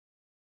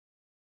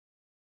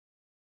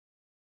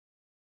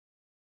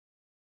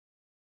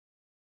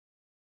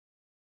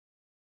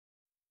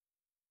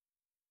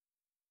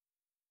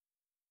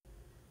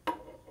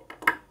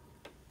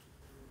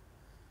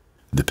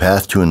The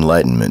path to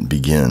enlightenment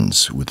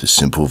begins with a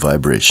simple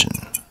vibration.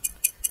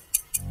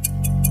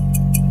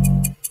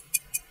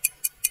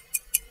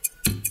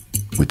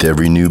 With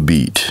every new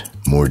beat,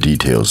 more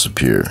details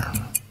appear.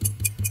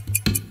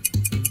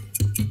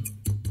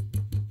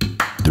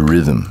 The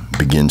rhythm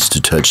begins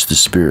to touch the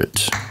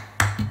spirit.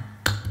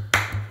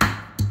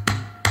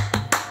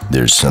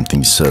 There's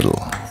something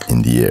subtle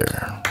in the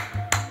air.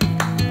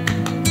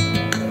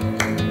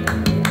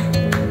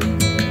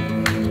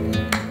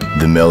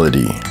 The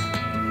melody,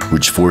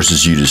 which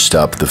forces you to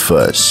stop the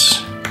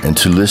fuss and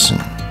to listen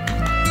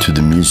to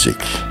the music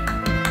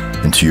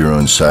and to your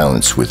own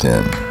silence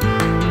within.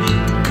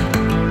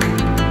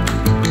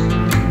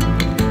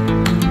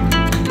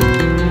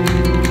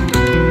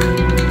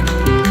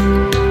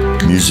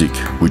 Music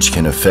which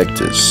can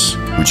affect us,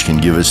 which can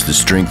give us the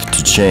strength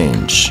to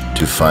change,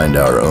 to find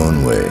our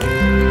own way.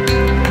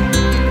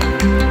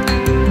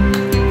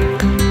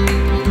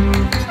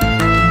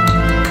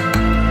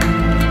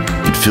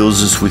 It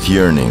fills us with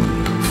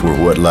yearning for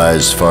what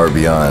lies far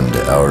beyond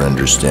our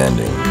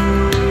understanding.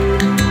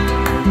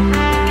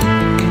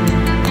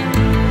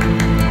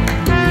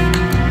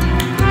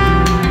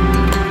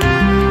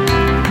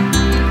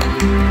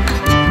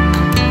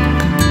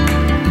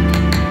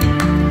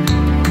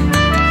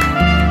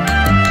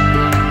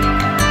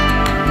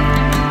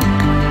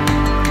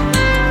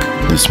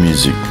 This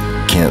music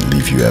can't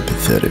leave you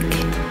apathetic.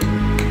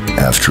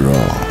 After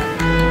all,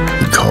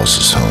 it calls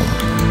us home.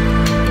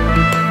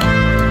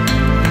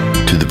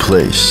 To the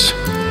place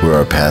where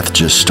our path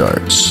just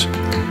starts,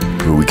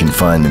 where we can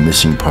find the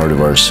missing part of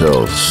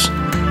ourselves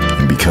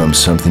and become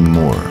something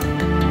more,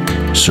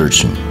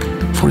 searching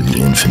for the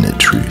infinite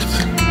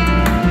truth.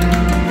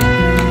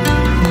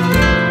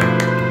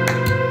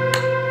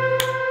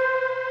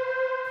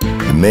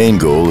 The main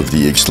goal of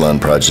the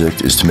Ixtlan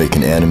project is to make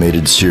an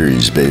animated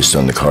series based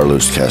on the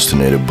Carlos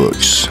Castaneda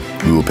books.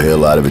 We will pay a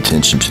lot of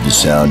attention to the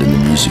sound and the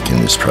music in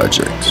this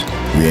project.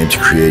 We aim to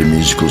create a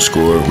musical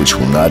score which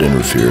will not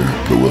interfere,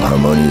 but will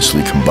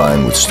harmoniously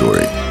combine with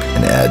story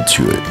and add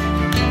to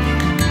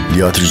it.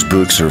 The author's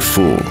books are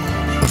full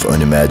of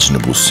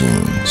unimaginable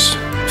scenes,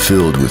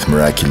 filled with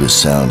miraculous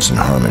sounds and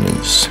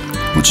harmonies,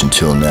 which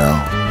until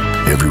now,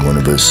 every one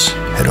of us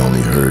had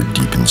only heard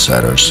deep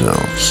inside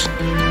ourselves.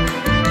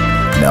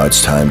 Now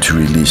it's time to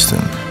release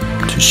them,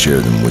 to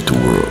share them with the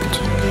world.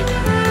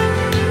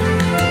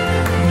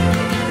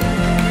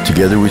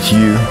 Together with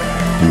you,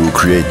 we will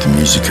create the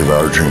music of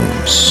our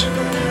dreams,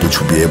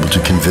 which will be able to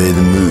convey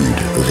the mood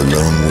of a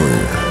lone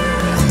warrior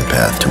on the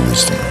path to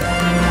wisdom.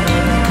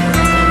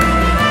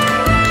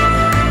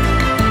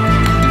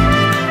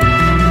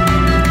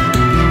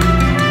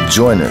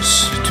 Join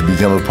us to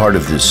become a part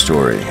of this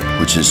story,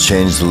 which has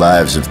changed the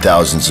lives of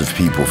thousands of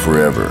people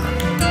forever,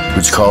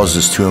 which calls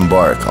us to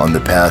embark on the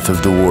path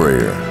of the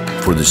warrior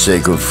for the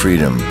sake of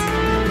freedom,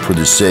 for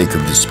the sake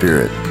of the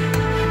spirit,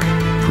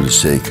 for the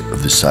sake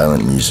of the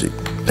silent music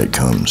that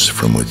comes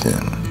from within.